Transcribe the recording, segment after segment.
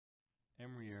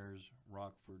is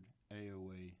Rockford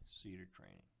AOA SIDA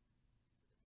training.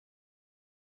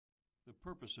 The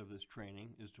purpose of this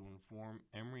training is to inform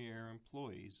Emery Air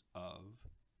employees of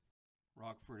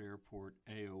Rockford Airport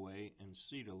AOA and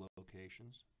SIDA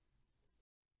locations,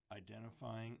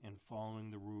 identifying and following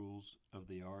the rules of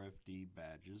the RFD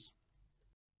badges,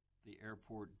 the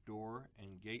airport door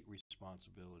and gate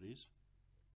responsibilities,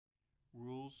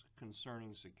 rules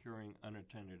concerning securing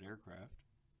unattended aircraft,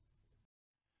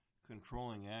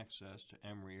 controlling access to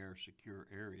Emery Air secure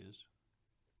areas,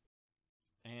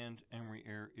 and Emery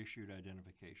Air issued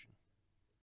identification.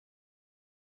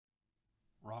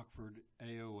 Rockford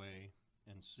AOA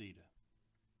and SIDA.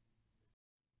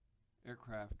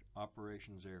 Aircraft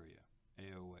Operations Area,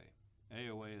 AOA.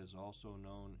 AOA is also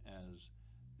known as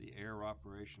the Air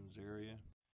Operations Area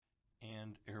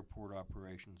and Airport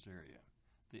Operations Area.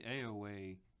 The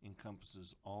AOA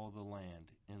encompasses all the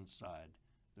land inside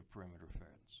the perimeter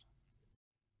fence.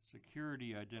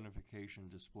 Security Identification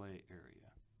Display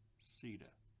Area, SIDA.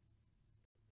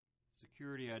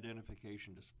 Security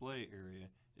Identification Display Area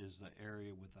is the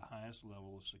area with the highest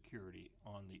level of security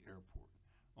on the airport.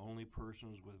 Only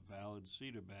persons with valid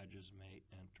SIDA badges may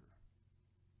enter.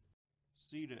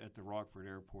 SIDA at the Rockford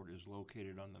Airport is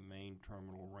located on the main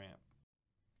terminal ramp.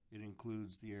 It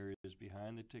includes the areas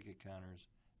behind the ticket counters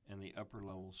and the upper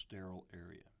level sterile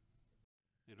area.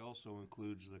 It also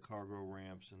includes the cargo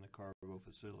ramps and the cargo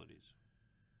facilities.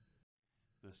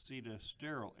 The SIDA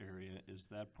sterile area is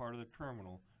that part of the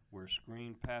terminal where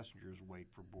screened passengers wait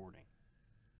for boarding.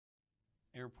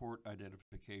 Airport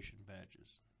Identification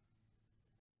Badges.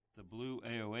 The blue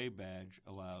AOA badge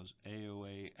allows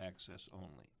AOA access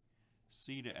only.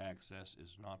 SIDA access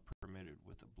is not permitted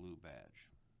with a blue badge.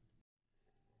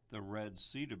 The red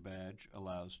SIDA badge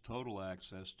allows total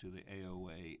access to the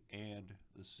AOA and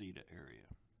the SIDA area.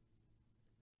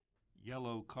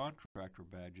 Yellow contractor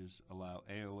badges allow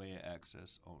AOA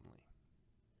access only.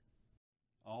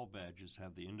 All badges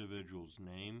have the individual's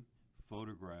name,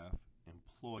 photograph,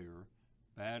 employer,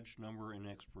 badge number, and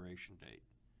expiration date.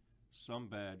 Some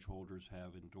badge holders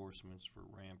have endorsements for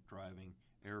ramp driving,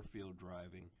 airfield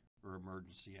driving, or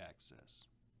emergency access.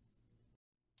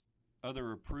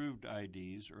 Other approved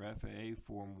IDs are FAA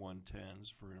Form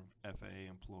 110s for FAA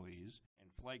employees and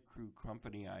flight crew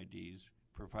company IDs,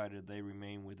 provided they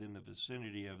remain within the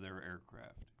vicinity of their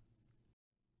aircraft.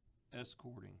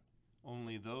 Escorting.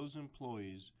 Only those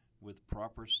employees with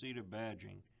proper SIDA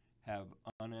badging have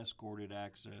unescorted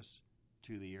access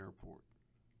to the airport.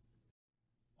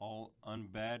 All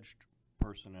unbadged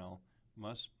personnel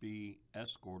must be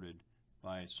escorted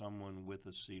by someone with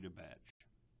a SIDA badge.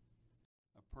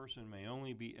 A person may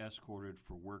only be escorted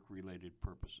for work-related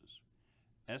purposes.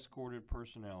 Escorted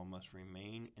personnel must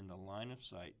remain in the line of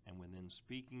sight and within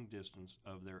speaking distance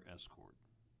of their escort.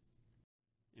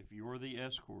 If you're the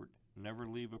escort, never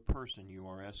leave a person you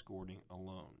are escorting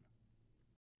alone.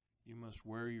 You must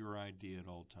wear your ID at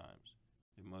all times.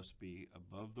 It must be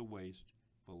above the waist,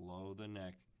 below the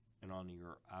neck, and on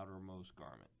your outermost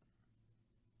garment.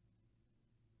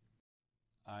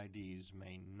 IDs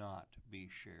may not be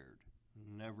shared.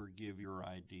 Never give your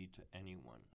ID to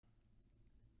anyone.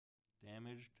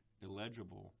 Damaged,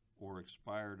 illegible, or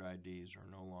expired IDs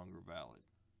are no longer valid.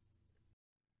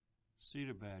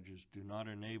 SIDA badges do not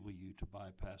enable you to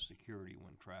bypass security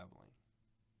when traveling.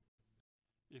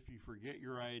 If you forget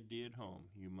your ID at home,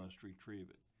 you must retrieve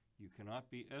it. You cannot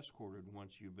be escorted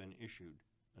once you've been issued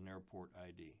an airport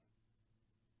ID.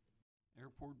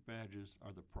 Airport badges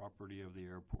are the property of the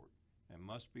airport and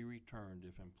must be returned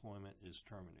if employment is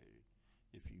terminated.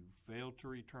 If you fail to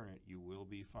return it, you will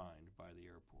be fined by the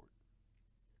airport.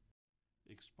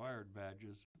 Expired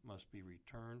badges must be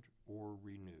returned or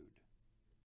renewed.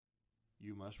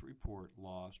 You must report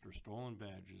lost or stolen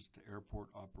badges to airport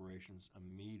operations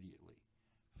immediately.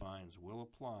 Fines will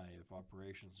apply if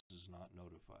operations is not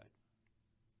notified.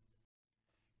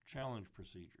 Challenge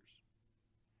procedures.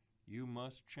 You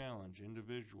must challenge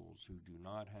individuals who do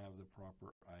not have the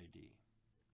proper ID.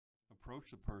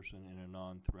 Approach the person in a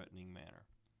non-threatening manner.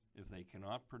 If they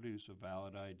cannot produce a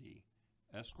valid ID,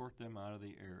 escort them out of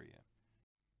the area.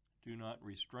 Do not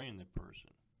restrain the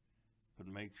person, but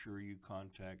make sure you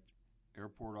contact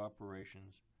airport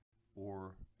operations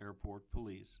or airport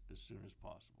police as soon as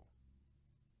possible.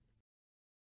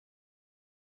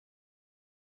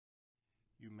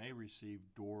 You may receive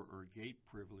door or gate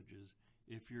privileges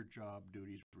if your job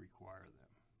duties require them.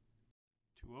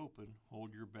 To open,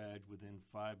 hold your badge within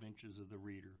 5 inches of the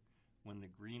reader. When the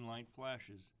green light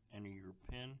flashes, enter your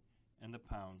PIN and the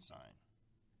pound sign.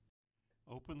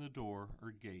 Open the door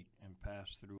or gate and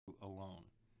pass through alone,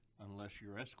 unless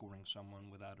you're escorting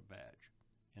someone without a badge.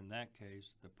 In that case,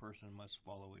 the person must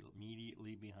follow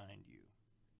immediately behind you.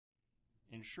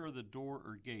 Ensure the door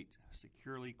or gate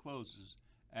securely closes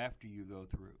after you go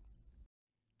through.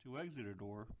 To exit a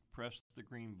door, press the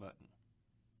green button.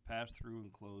 Pass through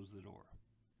and close the door.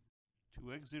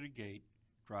 To exit a gate,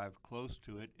 drive close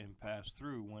to it and pass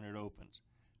through when it opens.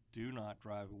 Do not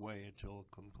drive away until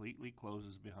it completely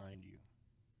closes behind you.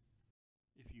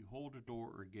 If you hold a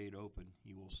door or gate open,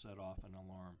 you will set off an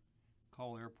alarm.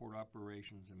 Call airport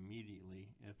operations immediately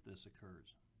if this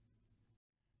occurs.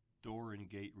 Door and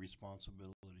gate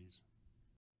responsibilities.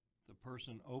 The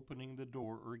person opening the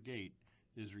door or gate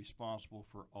is responsible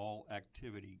for all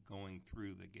activity going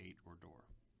through the gate or door.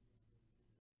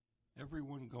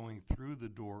 Everyone going through the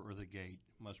door or the gate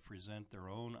must present their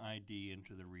own ID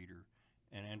into the reader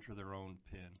and enter their own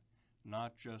PIN,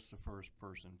 not just the first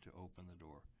person to open the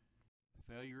door.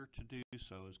 Failure to do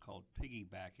so is called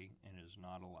piggybacking and is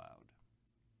not allowed.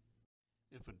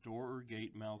 If a door or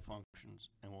gate malfunctions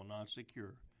and will not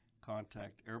secure,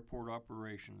 contact airport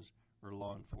operations or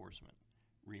law enforcement.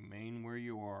 Remain where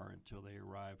you are until they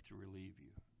arrive to relieve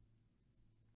you.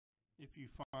 If you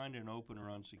find an open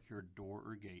or unsecured door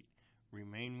or gate,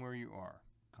 remain where you are.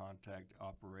 Contact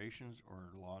operations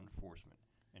or law enforcement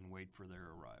and wait for their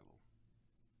arrival.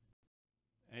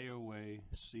 AOA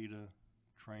SIDA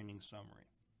Training Summary.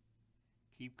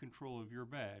 Keep control of your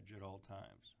badge at all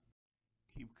times.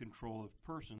 Keep control of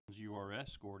persons you are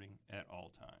escorting at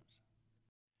all times.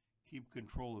 Keep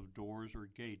control of doors or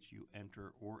gates you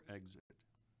enter or exit.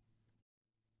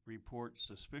 Report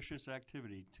suspicious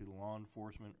activity to law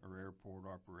enforcement or airport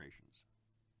operations.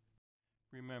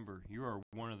 Remember, you are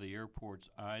one of the airport's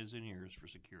eyes and ears for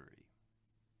security.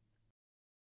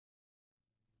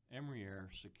 Emery Air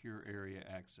Secure Area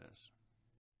Access.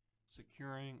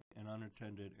 Securing an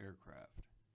unattended aircraft.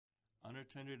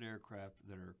 Unattended aircraft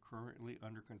that are currently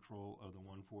under control of the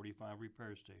 145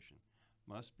 repair station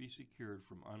must be secured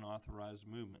from unauthorized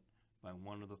movement by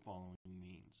one of the following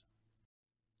means.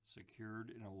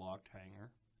 Secured in a locked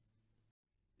hangar.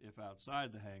 If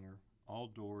outside the hangar, all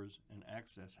doors and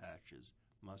access hatches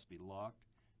must be locked,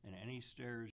 and any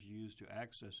stairs used to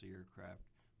access the aircraft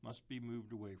must be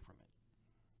moved away from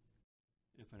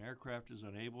it. If an aircraft is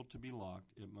unable to be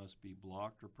locked, it must be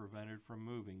blocked or prevented from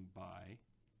moving by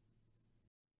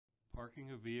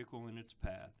parking a vehicle in its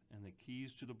path, and the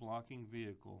keys to the blocking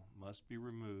vehicle must be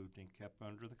removed and kept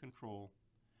under the control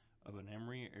of an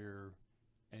Emery Air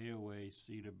AOA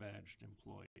SIDA badged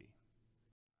employee.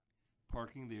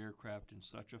 Parking the aircraft in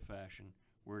such a fashion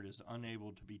where it is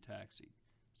unable to be taxied,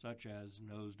 such as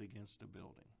nosed against a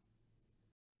building,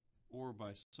 or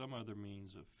by some other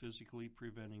means of physically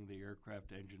preventing the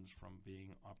aircraft engines from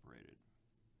being operated.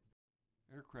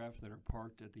 Aircraft that are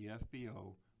parked at the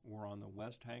FBO or on the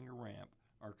west hangar ramp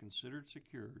are considered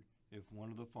secured if one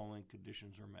of the following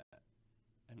conditions are met.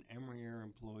 An Emery Air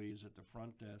employee is at the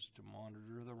front desk to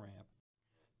monitor the ramp,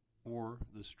 or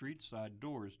the street side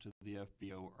doors to the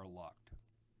FBO are locked.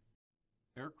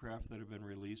 Aircraft that have been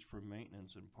released from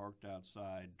maintenance and parked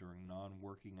outside during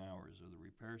non-working hours of the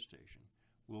repair station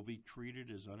will be treated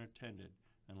as unattended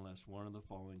unless one of the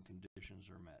following conditions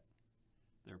are met.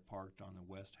 They're parked on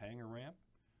the west hangar ramp,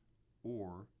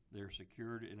 or they're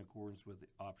secured in accordance with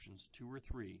options 2 or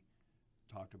 3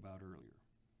 talked about earlier.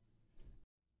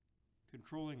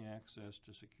 Controlling access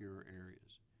to secure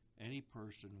areas. Any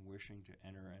person wishing to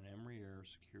enter an Emery Air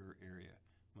secure area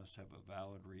must have a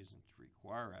valid reason to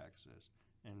require access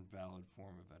and valid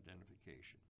form of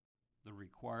identification. The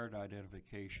required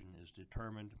identification is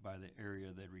determined by the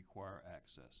area they require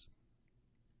access.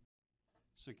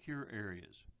 Secure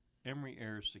areas. Emery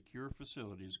Air's secure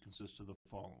facilities consist of the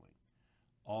following: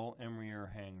 all Emery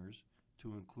Air hangars,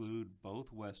 to include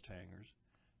both west hangars,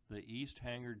 the east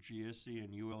hangar GSC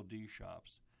and ULD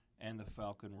shops, and the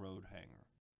Falcon Road hangar.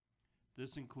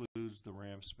 This includes the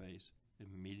ramp space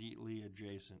immediately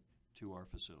adjacent to our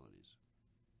facilities.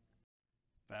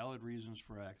 Valid reasons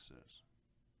for access.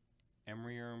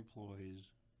 Emery Air employees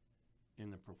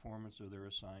in the performance of their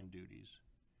assigned duties.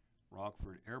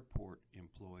 Rockford Airport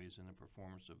employees in the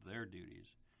performance of their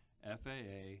duties.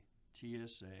 FAA,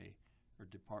 TSA, or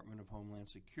Department of Homeland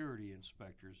Security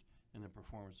inspectors in the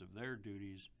performance of their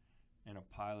duties, and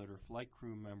a pilot or flight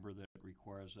crew member that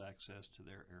requires access to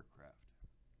their aircraft.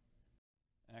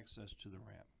 Access to the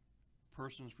ramp.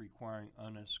 Persons requiring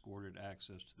unescorted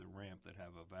access to the ramp that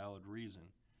have a valid reason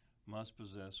must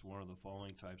possess one of the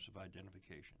following types of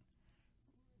identification: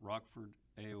 Rockford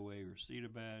AOA or SIDA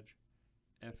badge,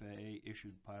 FAA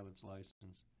issued pilot's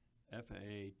license,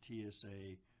 FAA,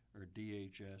 TSA, or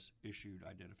DHS issued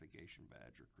identification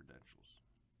badge or credentials.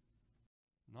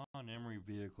 Non-Emery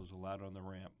vehicles allowed on the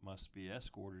ramp must be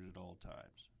escorted at all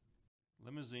times.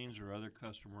 Limousines or other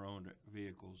customer-owned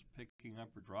vehicles picking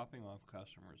up or dropping off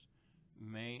customers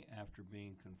may, after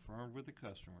being confirmed with the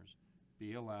customers,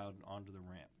 be allowed onto the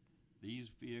ramp.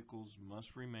 These vehicles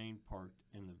must remain parked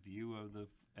in the view of the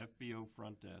FBO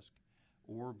front desk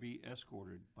or be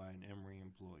escorted by an Emery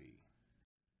employee.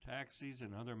 Taxis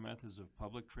and other methods of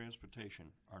public transportation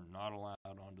are not allowed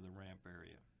onto the ramp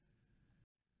area.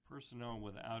 Personnel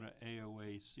without an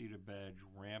AOA SIDA badge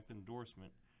ramp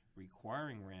endorsement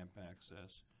requiring ramp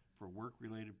access for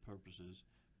work-related purposes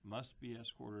must be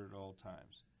escorted at all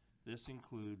times. This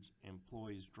includes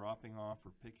employees dropping off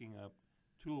or picking up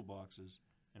toolboxes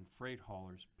and freight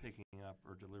haulers picking up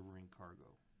or delivering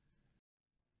cargo.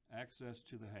 Access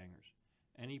to the hangars.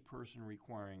 Any person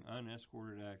requiring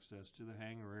unescorted access to the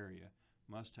hangar area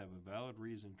must have a valid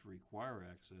reason to require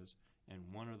access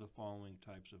and one of the following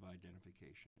types of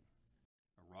identification: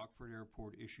 a Rockford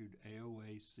Airport issued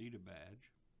AOA SIDA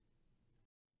badge,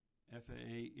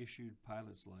 FAA issued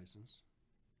pilot's license,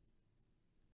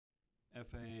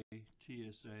 FAA,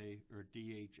 TSA, or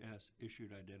DHS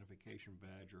issued identification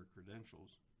badge or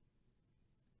credentials,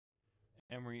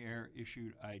 Emery Air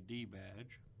issued ID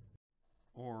badge,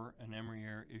 or an Emery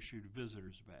Air issued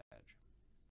visitor's badge.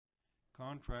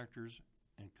 Contractors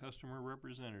and customer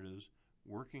representatives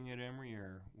working at Emery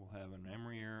Air will have an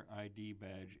Emery Air ID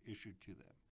badge issued to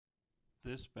them.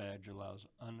 This badge allows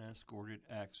unescorted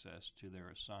access to their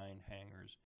assigned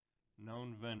hangars.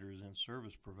 Known vendors and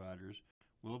service providers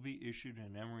will be issued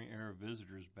an Emery Air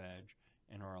visitor's badge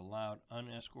and are allowed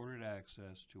unescorted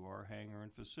access to our hangar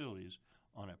and facilities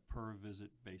on a per-visit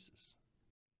basis.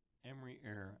 Emery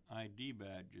Air ID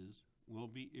badges will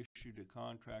be issued to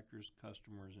contractors,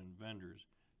 customers, and vendors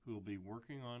who will be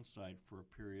working on site for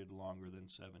a period longer than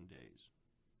 7 days.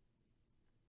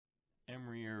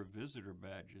 Emery Air visitor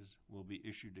badges will be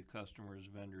issued to customers,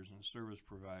 vendors, and service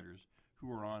providers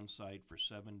who are on site for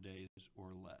 7 days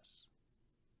or less.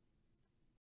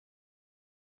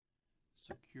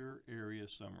 Secure Area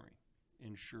Summary.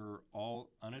 Ensure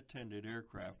all unattended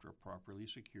aircraft are properly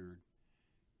secured.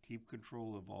 Keep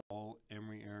control of all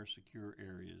Emery Air secure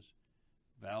areas.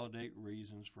 Validate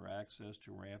reasons for access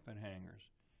to ramp and hangars,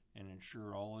 and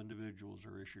ensure all individuals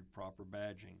are issued proper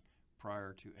badging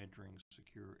prior to entering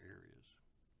secure areas.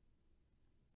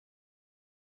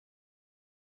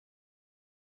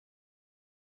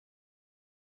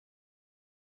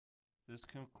 This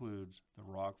concludes the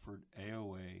Rockford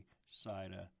AOA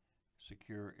SIDA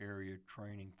Secure Area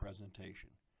Training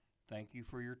presentation. Thank you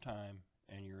for your time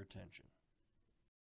and your attention.